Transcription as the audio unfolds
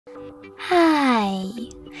Hi!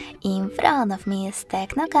 In front of me is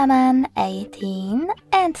Tecno Camon 18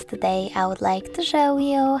 and today I would like to show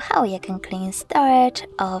you how you can clean storage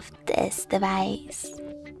of this device.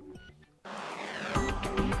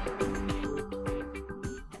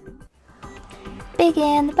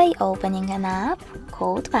 Begin by opening an app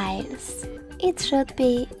called Files. It should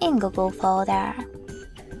be in Google folder.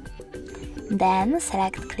 Then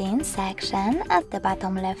select Clean section at the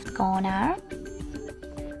bottom left corner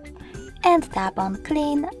and tap on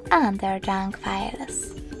Clean under Junk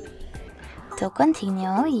Files. To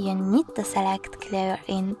continue, you need to select Clear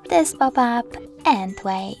in this pop-up and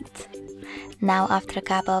wait. Now after a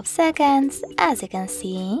couple of seconds, as you can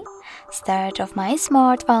see, storage of my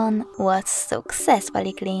smartphone was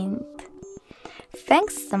successfully cleaned.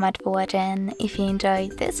 Thanks so much for watching. If you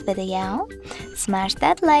enjoyed this video, smash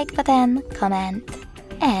that like button, comment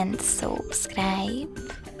and subscribe.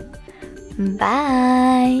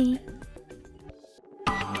 Bye!